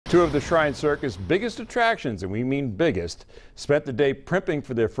Two of the Shrine Circus' biggest attractions, and we mean biggest, spent the day primping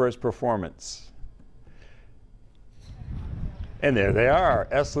for their first performance. And there they are.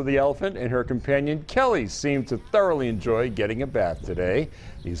 Esla the elephant and her companion Kelly seem to thoroughly enjoy getting a bath today.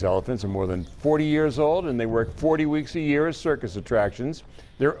 These elephants are more than 40 years old and they work 40 weeks a year as circus attractions.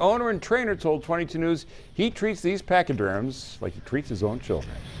 Their owner and trainer told 22 News he treats these pachyderms like he treats his own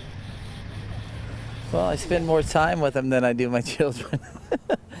children. Well, I spend more time with them than I do my children.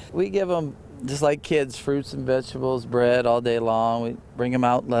 We give them, just like kids, fruits and vegetables, bread all day long. We bring them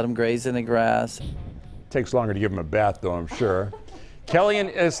out and let them graze in the grass. Takes longer to give them a bath, though, I'm sure. Kelly and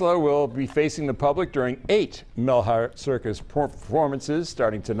Esla will be facing the public during 8 Shrine Circus performances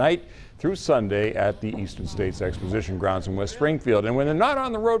starting tonight through Sunday at the Eastern States Exposition Grounds in West Springfield. And when they're not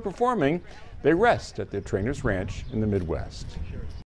on the road performing, they rest at their trainer's ranch in the Midwest.